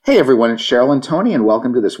Hey everyone, it's Cheryl and Tony, and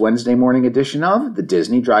welcome to this Wednesday morning edition of the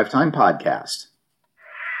Disney Drive Time Podcast.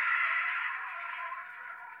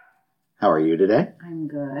 How are you today? I'm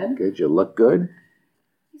good. Good, you look good.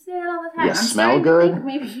 You say that all the time. You I'm smell starting good. To think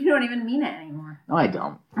maybe you don't even mean it anymore. No, I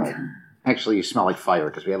don't. Actually, you smell like fire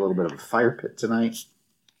because we had a little bit of a fire pit tonight.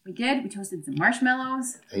 We did. We toasted some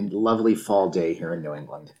marshmallows. A lovely fall day here in New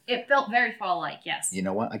England. It felt very fall-like, yes. You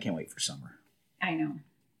know what? I can't wait for summer. I know.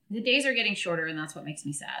 The days are getting shorter, and that's what makes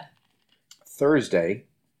me sad. Thursday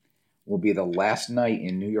will be the last night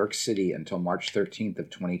in New York City until March 13th of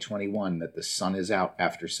 2021 that the sun is out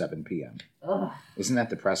after 7 p.m. Ugh. Isn't that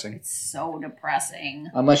depressing? It's so depressing.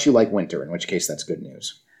 Unless you like winter, in which case that's good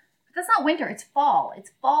news. But that's not winter. It's fall.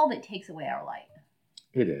 It's fall that takes away our light.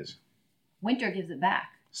 It is. Winter gives it back.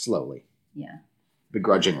 Slowly. Yeah.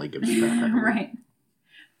 Begrudgingly gives it back. Right.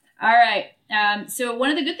 All right. So one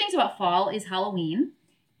of the good things about fall is Halloween.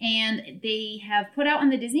 And they have put out on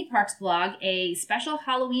the Disney Parks blog a special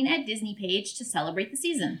Halloween at Disney page to celebrate the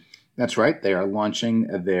season. That's right. They are launching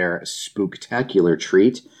their spooktacular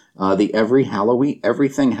treat, the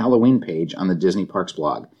Everything Halloween page on the Disney Parks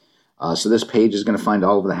blog. So this page is going to find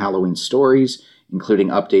all of the Halloween stories, including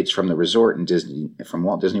updates from the resort and from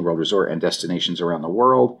Walt Disney World Resort and destinations around the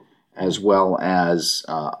world, as well as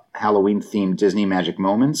Halloween-themed Disney magic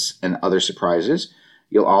moments and other surprises.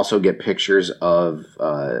 You'll also get pictures of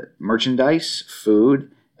merchandise,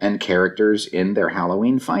 food, and characters in their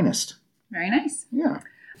Halloween finest. Very nice. Yeah.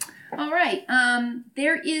 All right.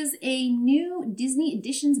 There is a new Disney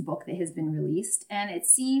Editions book that has been released, and it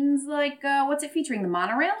seems like, what's it featuring? The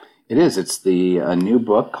monorail? It is. It's the new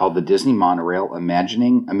book called The Disney Monorail,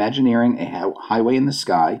 Imagineering a Highway in the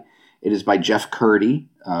Sky. It is by Jeff Curdy,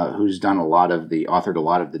 who's authored a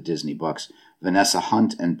lot of the Disney books, Vanessa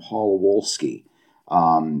Hunt, and Paul Wolski.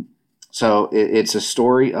 So it's a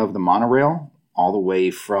story of the monorail all the way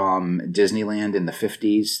from Disneyland in the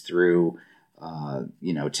 50s through,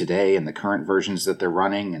 today and the current versions that they're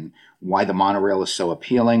running and why the monorail is so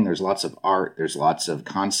appealing. There's lots of art. There's lots of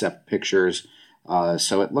concept pictures.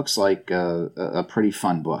 So it looks like a pretty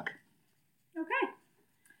fun book. Okay.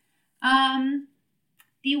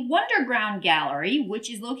 The Wonderground Gallery, which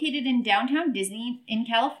is located in downtown Disney in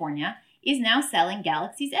California, is now selling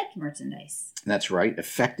Galaxy's Edge merchandise. That's right.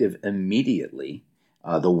 Effective immediately,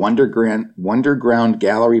 the Wonderground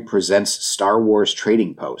Gallery presents Star Wars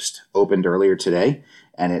Trading Post, opened earlier today,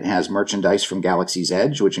 and it has merchandise from Galaxy's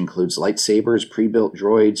Edge, which includes lightsabers, pre-built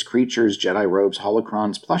droids, creatures, Jedi robes,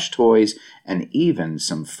 holocrons, plush toys, and even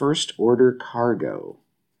some First Order cargo.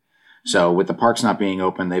 So with the parks not being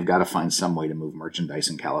open, they've got to find some way to move merchandise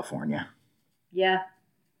in California. Yeah.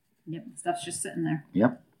 Yep, stuff's just sitting there.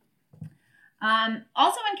 Yep.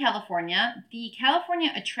 Also in California, the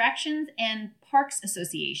California Attractions and Parks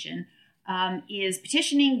Association is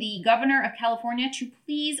petitioning the governor of California to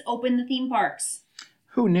please open the theme parks.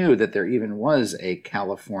 Who knew that there even was a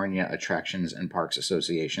California Attractions and Parks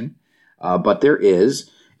Association? But there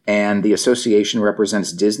is, and the association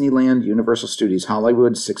represents Disneyland, Universal Studios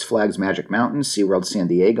Hollywood, Six Flags Magic Mountain, SeaWorld San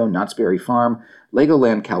Diego, Knott's Berry Farm,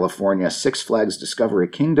 Legoland California, Six Flags Discovery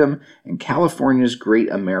Kingdom, and California's Great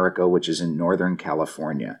America, which is in Northern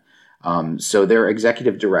California. So their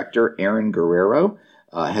executive director, Aaron Guerrero,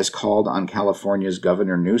 has called on California's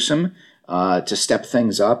Governor Newsom to step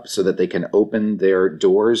things up so that they can open their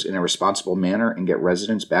doors in a responsible manner and get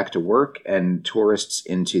residents back to work and tourists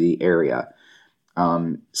into the area.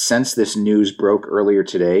 Since this news broke earlier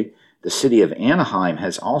today, the city of Anaheim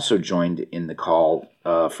has also joined in the call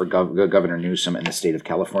for Governor Newsom and the state of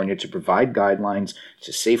California to provide guidelines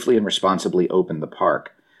to safely and responsibly open the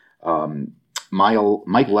park.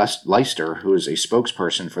 Mike Leister, who is a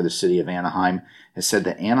spokesperson for the city of Anaheim, has said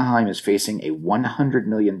that Anaheim is facing a $100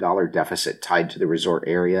 million deficit tied to the resort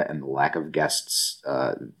area and the lack of guests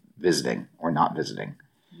visiting or not visiting.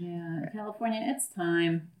 Yeah, California, it's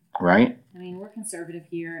time. Right? I mean, we're conservative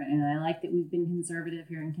here, and I like that we've been conservative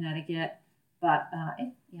here in Connecticut, but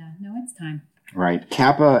it's time. Right.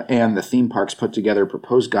 CAPA and the theme parks put together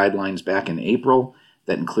proposed guidelines back in April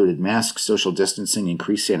that included masks, social distancing,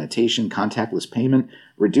 increased sanitation, contactless payment,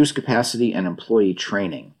 reduced capacity, and employee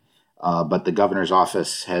training. But the governor's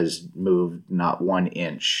office has moved not 1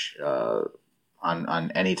 inch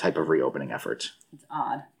on any type of reopening effort. It's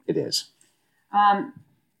odd. It is.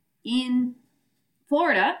 In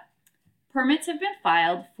Florida, permits have been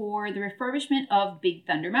filed for the refurbishment of Big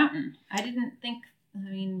Thunder Mountain.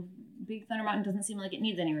 Big Thunder Mountain doesn't seem like it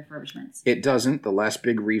needs any refurbishments. It doesn't. The last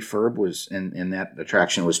big refurb was in that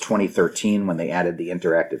attraction was 2013 when they added the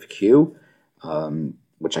interactive queue,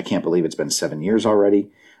 which I can't believe it's been 7 years already.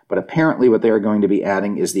 But apparently what they are going to be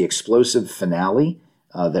adding is the explosive finale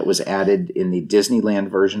that was added in the Disneyland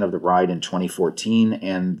version of the ride in 2014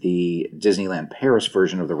 and the Disneyland Paris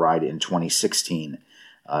version of the ride in 2016.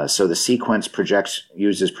 So the sequence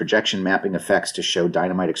uses projection mapping effects to show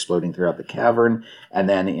dynamite exploding throughout the cavern, and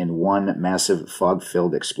then in one massive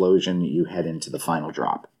fog-filled explosion, you head into the final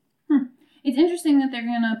drop. It's interesting that they're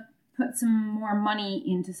going to put some more money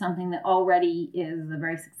into something that already is a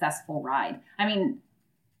very successful ride. I mean,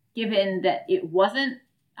 given that it wasn't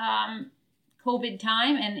COVID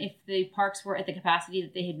time, and if the parks were at the capacity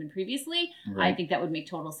that they had been previously, right, I think that would make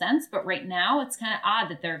total sense. But right now, it's kind of odd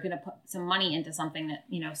that they're going to put some money into something that,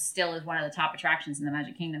 still is one of the top attractions in the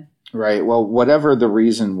Magic Kingdom. Right. Well, whatever the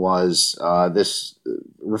reason was, this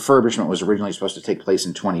refurbishment was originally supposed to take place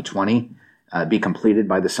in 2020, be completed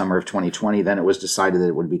by the summer of 2020. Then it was decided that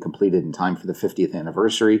it would be completed in time for the 50th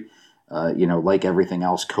anniversary. Like everything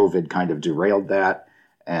else, COVID kind of derailed that.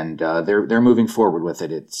 And they're moving forward with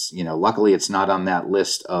it. It's luckily it's not on that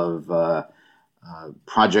list of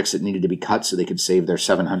projects that needed to be cut so they could save their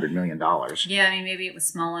 $700 million. Yeah, I mean, maybe it was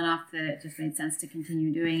small enough that it just made sense to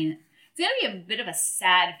continue doing it. It's going to be a bit of a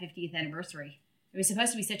sad 50th anniversary. It was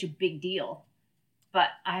supposed to be such a big deal, but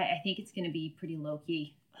I think it's going to be pretty low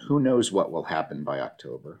key. Who knows what will happen by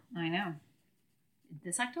October? I know.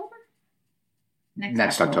 This October?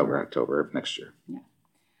 Next October of next year. Yeah.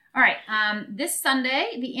 All right. This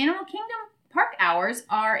Sunday, the Animal Kingdom park hours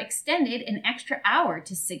are extended an extra hour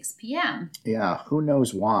to 6 p.m. Yeah, who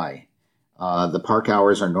knows why? The park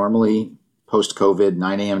hours are normally post-COVID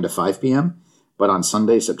 9 a.m. to 5 p.m., but on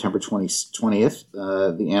Sunday, September 20th,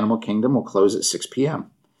 the Animal Kingdom will close at 6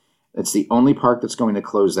 p.m. It's the only park that's going to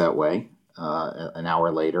close that way an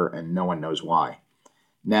hour later, and no one knows why.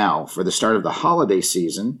 Now, for the start of the holiday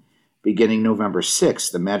season, beginning November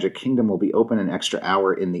 6th, the Magic Kingdom will be open an extra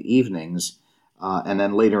hour in the evenings. And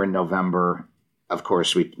then later in November, of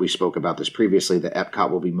course, we spoke about this previously, the Epcot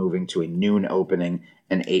will be moving to a noon opening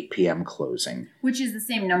and 8 p.m. closing. Which is the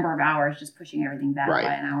same number of hours, just pushing everything back by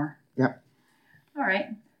an hour. Yep. All right.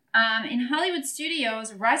 In Hollywood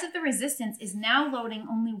Studios, Rise of the Resistance is now loading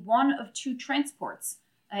only one of two transports.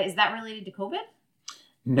 Is that related to COVID?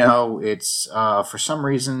 No, it's for some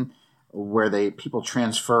reason where people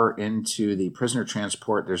transfer into the prisoner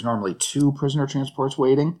transport. There's normally two prisoner transports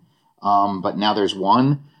waiting, but now there's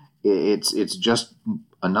one. It's just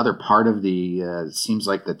another part of the seems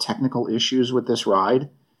like the technical issues with this ride.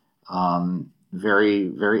 Very,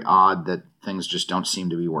 very odd that things just don't seem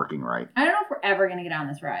to be working right. I don't know if we're ever going to get on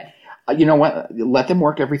this ride. You know what? Let them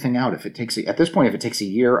work everything out. If it takes at this point, if it takes a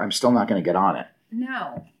year, I'm still not going to get on it.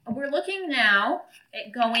 No, we're looking now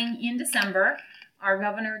at going in December. Our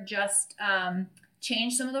governor just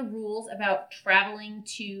changed some of the rules about traveling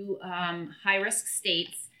to high-risk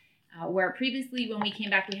states, where previously when we came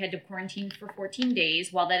back we had to quarantine for 14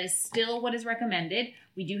 days. While that is still what is recommended,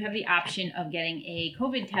 we do have the option of getting a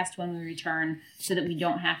COVID test when we return so that we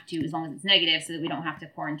don't have to, as long as it's negative, so that we don't have to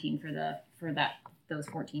quarantine for those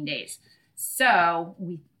 14 days. So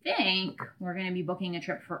we think we're going to be booking a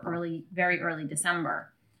trip for very early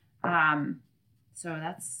December. So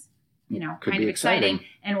that's kind of exciting.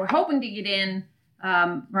 And we're hoping to get in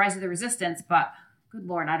Rise of the Resistance, but good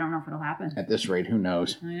Lord, I don't know if it'll happen. At this rate, who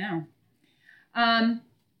knows? I know.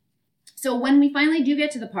 So when we finally do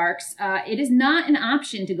get to the parks, it is not an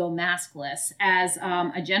option to go maskless, as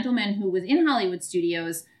a gentleman who was in Hollywood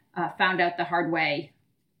Studios found out the hard way.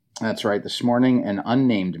 That's right. This morning, an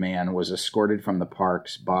unnamed man was escorted from the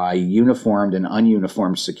parks by uniformed and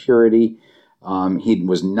ununiformed security. He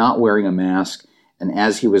was not wearing a mask. And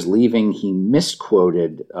as he was leaving, he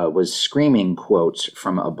misquoted, was screaming quotes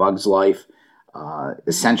from A Bug's Life,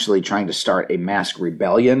 essentially trying to start a mask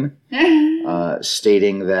rebellion,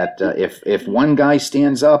 stating that if one guy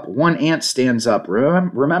stands up, one ant stands up.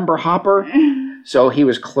 Remember Hopper? So he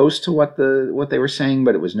was close to what they were saying,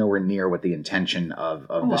 but it was nowhere near what the intention of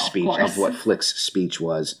the speech, of what Flick's speech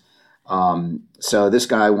was. So this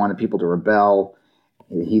guy wanted people to rebel.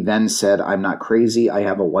 He then said, "I'm not crazy. I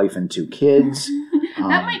have a wife and 2 kids."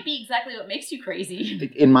 That might be exactly what makes you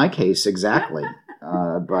crazy. In my case, exactly.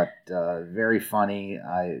 But very funny.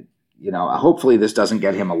 Hopefully this doesn't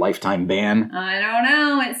get him a lifetime ban. I don't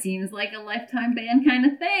know. It seems like a lifetime ban kind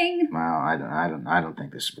of thing. Well, I don't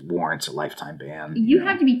think this warrants a lifetime ban. You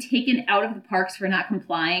have to be taken out of the parks for not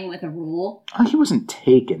complying with a rule. Oh, he wasn't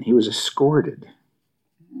taken. He was escorted.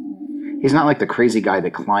 He's not like the crazy guy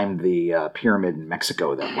that climbed the pyramid in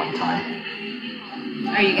Mexico that one time.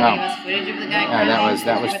 Are you going to give us footage of the guy? Yeah,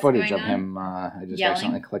 that was footage of him. I just yelling?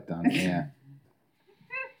 accidentally clicked on it. Yeah.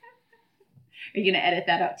 Are you going to edit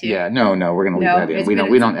that out too? Yeah, no, we're going to leave that in.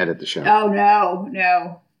 We don't edit the show. Oh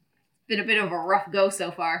no. It's been a bit of a rough go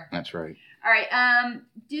so far. That's right. All right.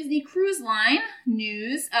 Disney Cruise Line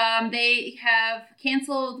news. They have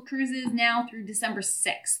canceled cruises now through December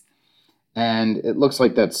 6th. And it looks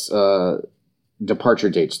like that's departure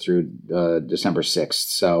dates through December 6th.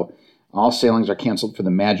 So all sailings are canceled for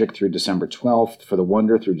the Magic through December 12th, for the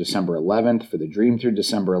Wonder through December 11th, for the Dream through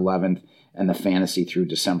December 11th, and the Fantasy through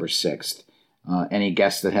December 6th. Any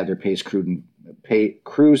guests that had their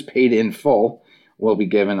cruise paid in full will be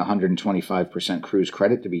given 125% cruise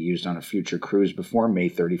credit to be used on a future cruise before May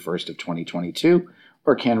 31st of 2022,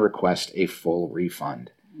 or can request a full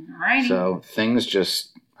refund. Alrighty. So things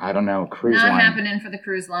just, I don't know, cruise line. Not happening for the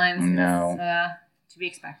cruise lines. No. It's, to be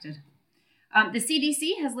expected. The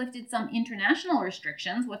CDC has lifted some international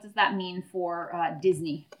restrictions. What does that mean for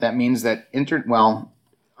Disney? That means that, I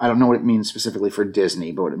don't know what it means specifically for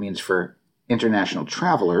Disney, but what it means for international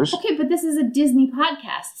travelers. Okay, but this is a Disney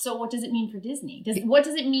podcast, so what does it mean for Disney? What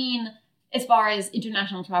does it mean as far as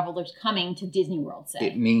international travelers coming to Disney World, say?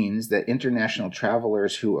 It means that international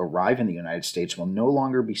travelers who arrive in the United States will no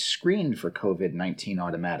longer be screened for COVID-19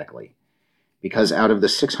 automatically. Because out of the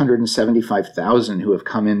 675,000 who have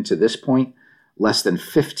come in to this point, less than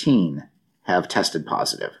 15 have tested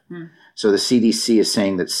positive. So the CDC is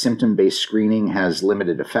saying that symptom-based screening has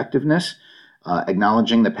limited effectiveness,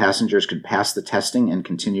 acknowledging that passengers could pass the testing and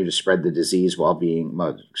continue to spread the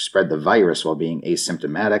virus while being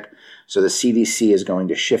asymptomatic. So the CDC is going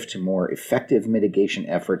to shift to more effective mitigation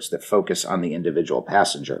efforts that focus on the individual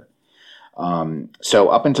passenger. So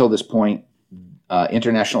up until this point,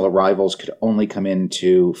 international arrivals could only come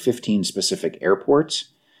into 15 specific airports.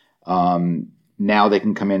 Now they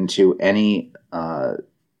can come into any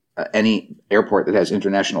airport that has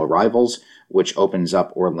international arrivals, which opens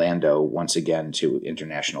up Orlando once again to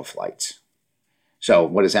international flights. So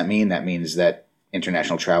what does that mean? That means that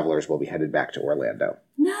international travelers will be headed back to Orlando.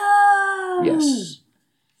 No! Yes.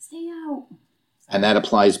 Stay out. And that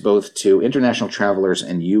applies both to international travelers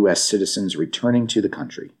and U.S. citizens returning to the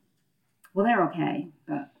country. Well, they're okay,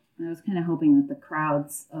 but I was kind of hoping that the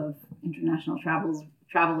crowds of international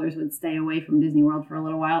travelers would stay away from Disney World for a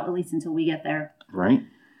little while, at least until we get there. Right.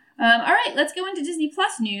 All right, let's go into Disney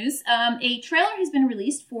Plus news. A trailer has been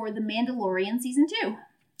released for The Mandalorian Season 2.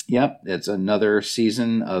 Yep, it's another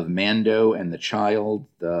season of Mando and the Child.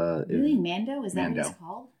 Really? Mando? Is that Mando. what it's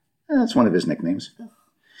called? That's one of his nicknames.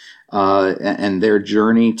 And their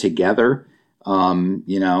journey together,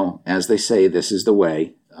 as they say, this is the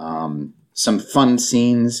way. Some fun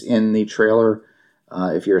scenes in the trailer.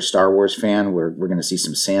 If you're a Star Wars fan, we're going to see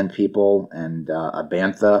some sand people and a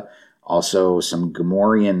bantha. Also, some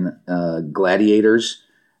Gamorrean gladiators.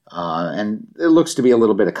 And it looks to be a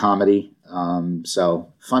little bit of comedy.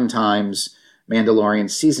 So, fun times. Mandalorian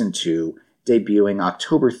Season 2, debuting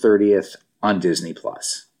October 30th on Disney+.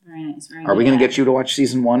 Very nice. Are we going to get you to watch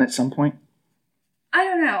Season 1 at some point? I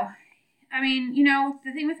don't know. I mean,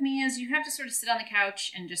 the thing with me is you have to sort of sit on the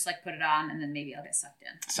couch and just, put it on, and then maybe I'll get sucked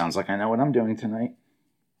in. Sounds like I know what I'm doing tonight.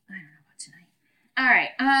 I don't know about tonight. All right.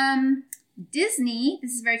 Disney,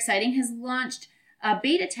 this is very exciting, has launched a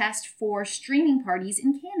beta test for streaming parties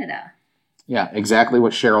in Canada. Yeah, exactly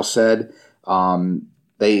what Cheryl said.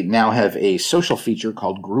 They now have a social feature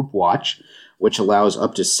called Group Watch, which allows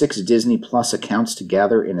up to 6 Disney Plus accounts to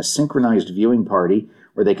gather in a synchronized viewing party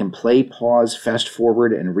where they can play, pause, fast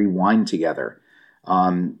forward, and rewind together.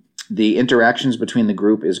 The interactions between the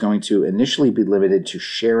group is going to initially be limited to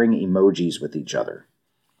sharing emojis with each other.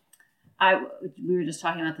 We were just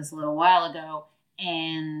talking about this a little while ago,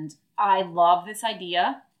 and I love this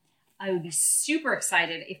idea. I would be super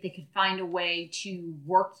excited if they could find a way to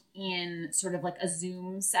work in sort of a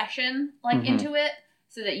Zoom session into it,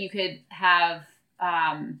 so that you could have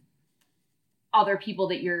other people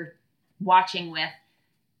that you're watching with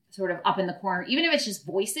sort of up in the corner, even if it's just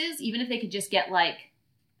voices, even if they could just get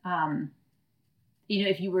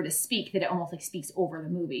if you were to speak, that it almost speaks over the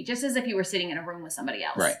movie, just as if you were sitting in a room with somebody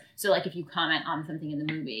else. Right. So if you comment on something in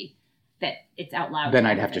the movie, that it's out loud. Then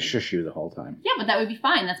I'd have to shush you the whole time. Yeah, but that would be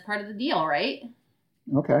fine. That's part of the deal, right?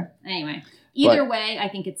 Okay. Anyway, either way, I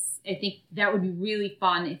think that would be really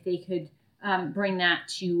fun if they could bring that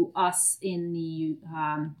to us in the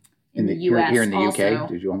U.S. Here in the also. UK?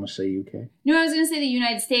 Did you almost say UK? No, I was going to say the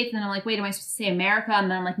United States, and then I'm like, wait, am I supposed to say America? And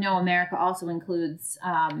then I'm like, no, America also includes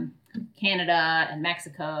Canada and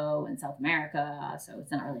Mexico and South America, so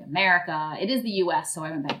it's not really America. It is the U.S., so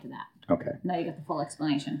I went back to that. Okay. Now you get the full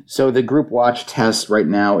explanation. So the Group Watch test right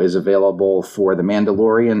now is available for The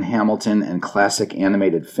Mandalorian, Hamilton, and classic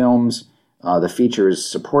animated films. The feature is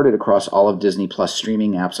supported across all of Disney Plus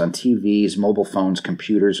streaming apps on TVs, mobile phones,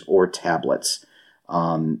 computers, or tablets.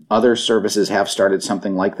 Other services have started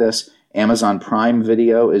something like this. Amazon Prime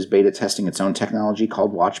Video is beta testing its own technology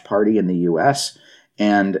called Watch Party in the U.S.,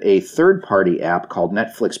 and a third-party app called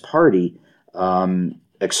Netflix Party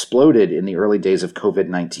exploded in the early days of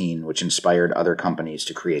COVID-19, which inspired other companies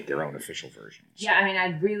to create their own official versions. Yeah, I mean,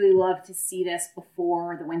 I'd really love to see this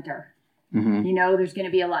before the winter. Mm-hmm. You know, there's going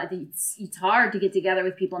to be a lot. It's hard to get together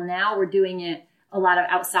with people. Now we're doing it a lot of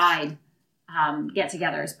outside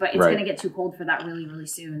get-togethers, but it's going to get too cold for that really, really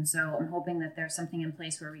soon. So I'm hoping that there's something in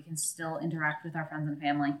place where we can still interact with our friends and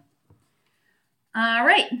family. All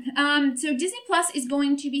right. So Disney Plus is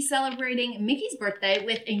going to be celebrating Mickey's birthday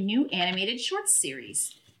with a new animated shorts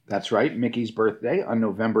series. That's right. Mickey's birthday on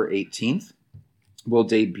November 18th will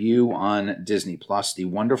debut on Disney Plus, The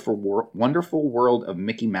Wonderful World of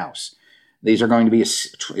Mickey Mouse. These are going to be a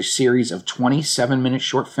series of 27-minute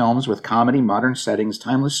short films with comedy, modern settings,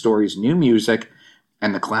 timeless stories, new music,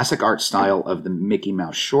 and the classic art style of the Mickey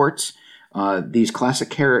Mouse shorts. These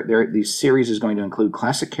series is going to include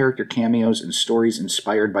classic character cameos and stories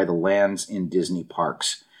inspired by the lands in Disney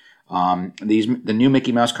parks. The new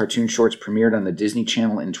Mickey Mouse cartoon shorts premiered on the Disney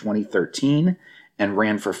Channel in 2013 and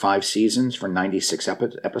ran for 5 seasons for 96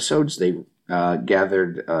 episodes. They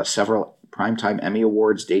gathered several Primetime Emmy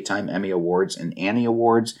Awards, Daytime Emmy Awards, and Annie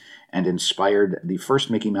Awards, and inspired the first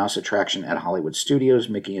Mickey Mouse attraction at Hollywood Studios,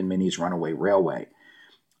 Mickey and Minnie's Runaway Railway.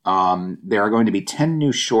 There are going to be 10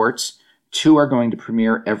 new shorts. 2 are going to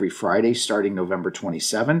premiere every Friday starting November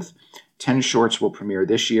 27th. 10 shorts will premiere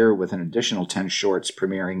this year, with an additional 10 shorts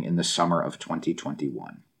premiering in the summer of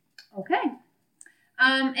 2021. Okay.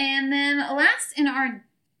 And then last in our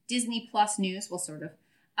Disney Plus news, well, sort of,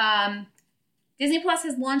 Disney Plus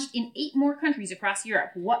has launched in 8 more countries across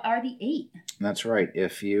Europe. What are the 8? That's right.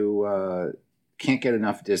 If you can't get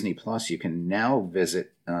enough Disney Plus, you can now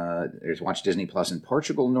watch Disney Plus in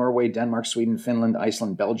Portugal, Norway, Denmark, Sweden, Finland,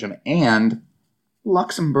 Iceland, Belgium, and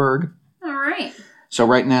Luxembourg. All right. So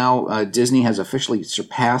right now, Disney has officially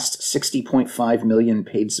surpassed 60.5 million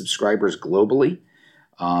paid subscribers globally.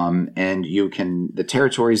 And the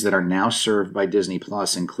territories that are now served by Disney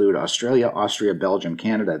Plus include Australia, Austria, Belgium,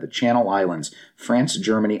 Canada, the Channel Islands, France,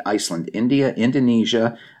 Germany, Iceland, India,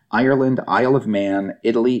 Indonesia, Ireland, Isle of Man,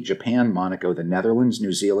 Italy, Japan, Monaco, the Netherlands,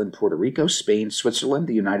 New Zealand, Puerto Rico, Spain, Switzerland,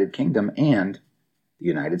 the United Kingdom, and the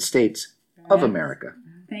United States of America.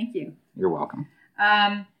 Thank you. You're welcome.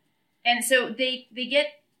 And so they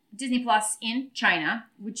get Disney Plus in China,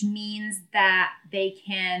 which means that they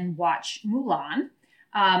can watch Mulan.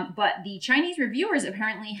 But the Chinese reviewers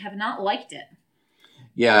apparently have not liked it.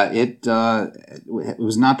 Yeah, it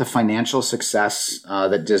was not the financial success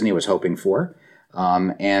that Disney was hoping for.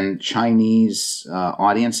 And Chinese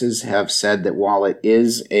audiences have said that while it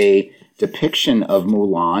is a depiction of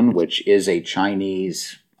Mulan, which is a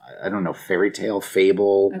Chinese, fairy tale,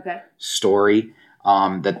 fable story,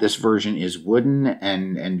 that this version is wooden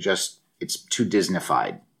and just, it's too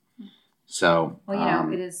Disneyfied. So,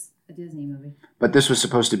 it is a Disney movie. But this was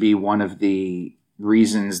supposed to be one of the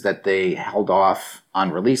reasons that they held off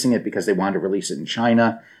on releasing it, because they wanted to release it in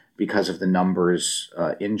China because of the numbers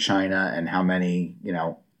in China and how many,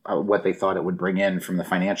 what they thought it would bring in from the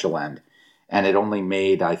financial end. And it only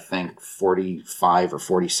made, I think,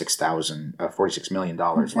 $46 million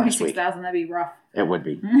last week. $46,000, that'd be rough. It would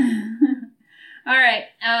be. All right.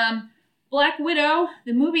 Black Widow,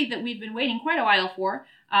 the movie that we've been waiting quite a while for,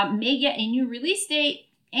 may get a new release date,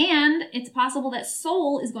 and it's possible that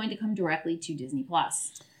Soul is going to come directly to Disney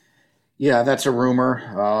Plus. Yeah, that's a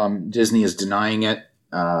rumor. Disney is denying it,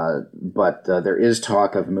 but there is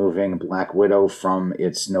talk of moving Black Widow from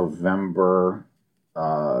its November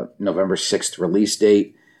 6th release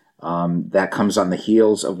date. That comes on the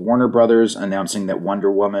heels of Warner Brothers announcing that Wonder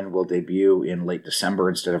Woman will debut in late December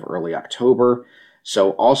instead of early October.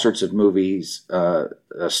 So all sorts of movies,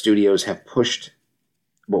 studios have pushed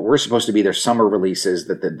what were supposed to be their summer releases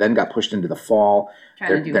that then got pushed into the fall.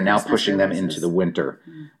 They're now pushing them into the winter.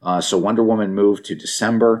 So Wonder Woman moved to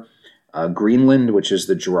December. Greenland, which is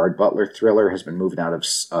the Gerard Butler thriller, has been moved out of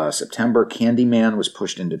September. Candyman was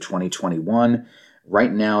pushed into 2021.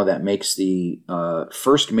 Right now, that makes the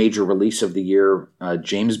first major release of the year,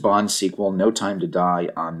 James Bond sequel, No Time to Die,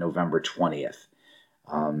 on November 20th.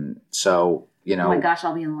 Oh my gosh,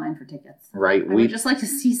 I'll be in line for tickets. Right. I would just like to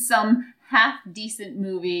see some half-decent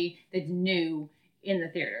movie that's new in the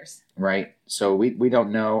theaters. Right. So we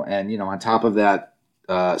don't know. And, on top of that,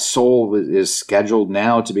 Soul is scheduled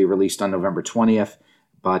now to be released on November 20th.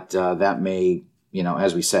 But that may,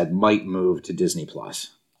 as we said, might move to Disney+. All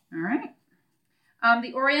right.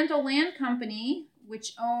 The Oriental Land Company,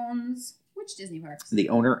 which owns which Disney parks? The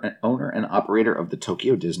owner and operator of the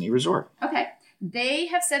Tokyo Disney Resort. Okay. They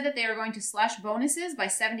have said that they are going to slash bonuses by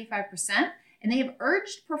 75%, and they have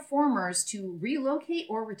urged performers to relocate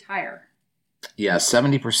or retire. Yeah,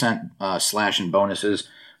 70% slash in bonuses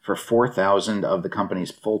for 4,000 of the company's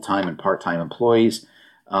full-time and part-time employees.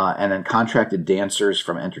 And then contracted dancers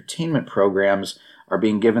from entertainment programs are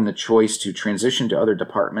being given the choice to transition to other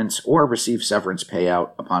departments or receive severance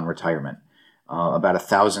payout upon retirement. About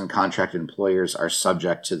 1,000 contracted employers are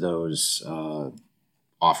subject to those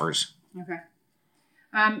offers. Okay.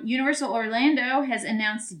 Universal Orlando has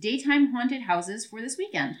announced daytime haunted houses for this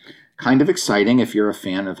weekend. Kind of exciting if you're a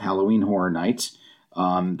fan of Halloween Horror Nights.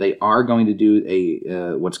 They are going to do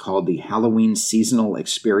a what's called the Halloween Seasonal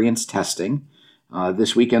Experience testing.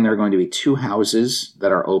 This weekend there are going to be 2 houses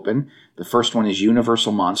that are open. The first one is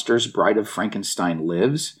Universal Monsters, Bride of Frankenstein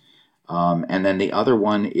Lives. And then the other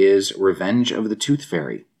one is Revenge of the Tooth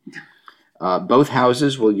Fairy. Both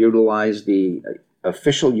houses will utilize the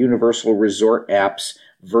official Universal Resort app's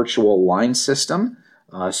virtual line system,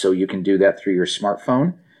 so you can do that through your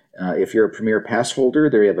smartphone. If you're a Premier Pass holder,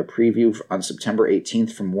 they have a preview on September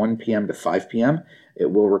 18th from 1 p.m. to 5 p.m.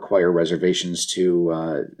 It will require reservations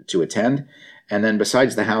to attend. And then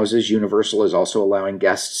besides the houses, Universal is also allowing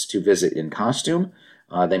guests to visit in costume.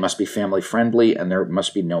 They must be family friendly, and there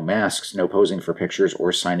must be no masks, no posing for pictures,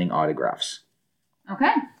 or signing autographs.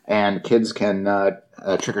 Okay. And kids can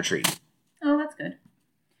trick or treat. Oh, that's good.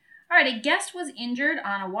 All right, a guest was injured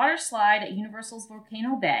on a water slide at Universal's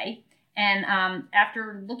Volcano Bay. And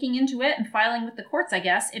after looking into it and filing with the courts, I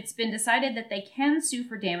guess, it's been decided that they can sue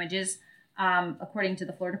for damages, according to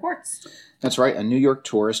the Florida courts. That's right. A New York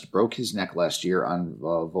tourist broke his neck last year on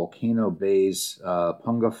Volcano Bay's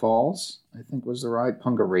Punga Falls, I think was the ride.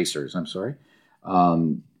 Punga Racers, I'm sorry.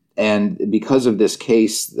 And because of this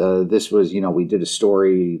case, this was, we did a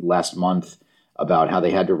story last month about how they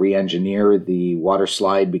had to re-engineer the water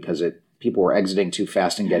slide because people were exiting too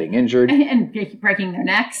fast and getting injured. And breaking their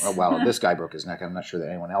necks. Oh, well, this guy broke his neck. I'm not sure that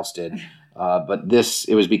anyone else did. But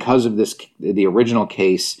it was because of the original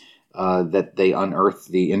case, that they unearthed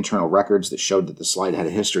the internal records that showed that the slide had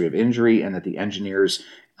a history of injury and that the engineers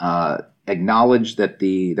acknowledged that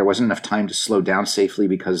there wasn't enough time to slow down safely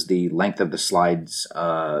because the length of the slide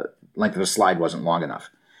wasn't long enough.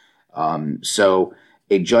 So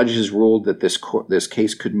a judge has ruled that this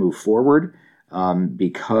case could move forward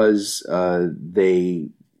because they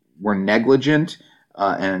were negligent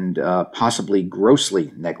and possibly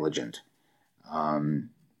grossly negligent.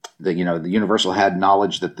 The Universal had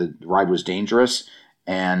knowledge that the ride was dangerous,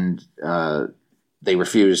 and they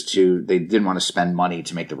didn't want to spend money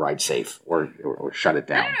to make the ride safe or shut it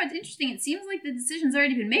down. I don't know, it's interesting. It seems like the decision's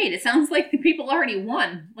already been made. It sounds like the people already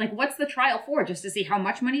won. Like, what's the trial for? Just to see how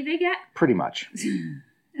much money they get? Pretty much.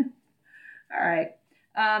 All right.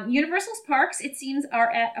 Universal's parks, it seems,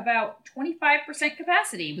 are at about 25%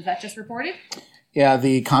 capacity. Was that just reported? Yeah,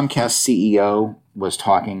 the Comcast CEO was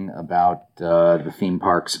talking about the theme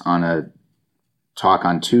parks on a talk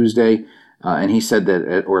on Tuesday, and he said that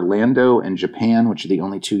at Orlando and Japan, which are the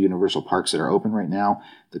only 2 Universal parks that are open right now,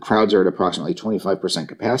 the crowds are at approximately 25%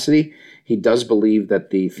 capacity. He does believe that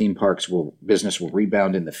the theme parks business will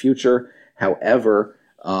rebound in the future. However,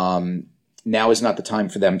 now is not the time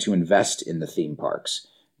for them to invest in the theme parks.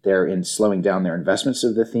 They're in slowing down their investments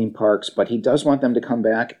of the theme parks, but he does want them to come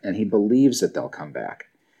back, and he believes that they'll come back.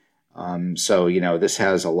 So, this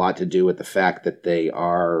has a lot to do with the fact that they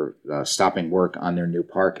are stopping work on their new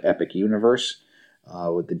park, Epic Universe.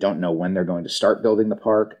 They don't know when they're going to start building the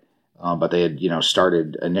park, but they had,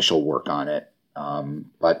 started initial work on it.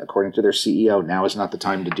 But according to their CEO, now is not the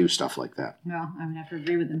time to do stuff like that. Well, I'm going to have to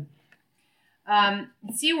agree with them.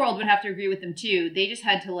 SeaWorld would have to agree with them, too. They just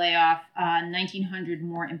had to lay off 1,900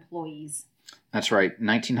 more employees. That's right.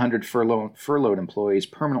 1,900 furloughed employees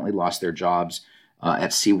permanently lost their jobs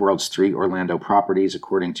at SeaWorld's 3 Orlando properties,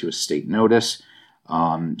 according to a state notice.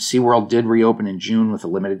 SeaWorld did reopen in June with a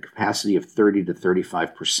limited capacity of 30 to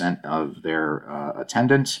 35% of their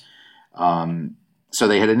attendance. So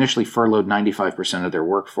they had initially furloughed 95% of their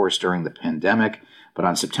workforce during the pandemic, but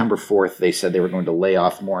on September 4th, they said they were going to lay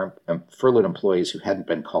off more furloughed employees who hadn't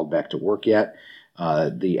been called back to work yet.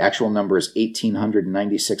 The actual number is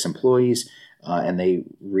 1,896 employees, and they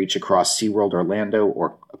reach across SeaWorld Orlando,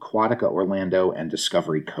 or Aquatica Orlando, and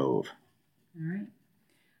Discovery Cove. All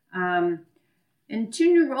right. And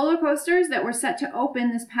 2 new roller coasters that were set to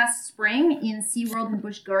open this past spring in SeaWorld and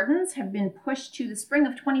Busch Gardens have been pushed to the spring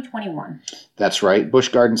of 2021. That's right. Busch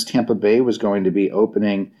Gardens Tampa Bay was going to be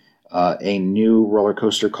opening a new roller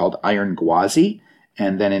coaster called Iron Gwazi,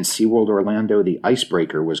 and then in SeaWorld Orlando, the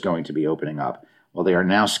Icebreaker was going to be opening up. Well, they are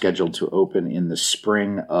now scheduled to open in the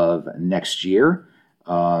spring of next year.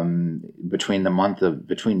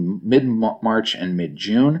 between mid-March and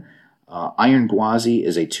mid-June. Iron Gwazi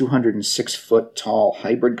is a 206-foot tall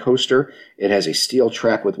hybrid coaster. It has a steel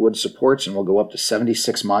track with wood supports and will go up to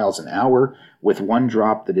 76 miles an hour with one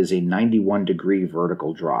drop that is a 91-degree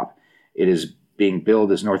vertical drop. It is being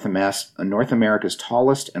billed as North America's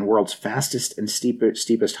tallest and world's fastest and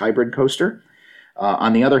steepest hybrid coaster.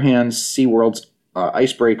 On the other hand, SeaWorld's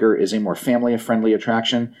Icebreaker is a more family-friendly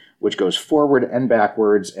attraction, which goes forward and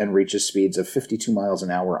backwards and reaches speeds of 52 miles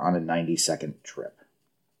an hour on a 90-second trip.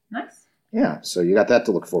 Nice. Yeah, so you got that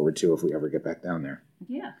to look forward to if we ever get back down there.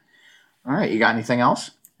 Yeah. All right, you got anything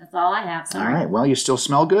else? That's all I have. Sorry. All right, well, you still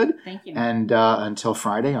smell good. Thank you. And until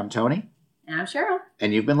Friday, I'm Tony. And I'm Cheryl.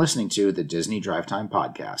 And you've been listening to the Disney Drive Time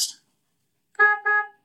Podcast.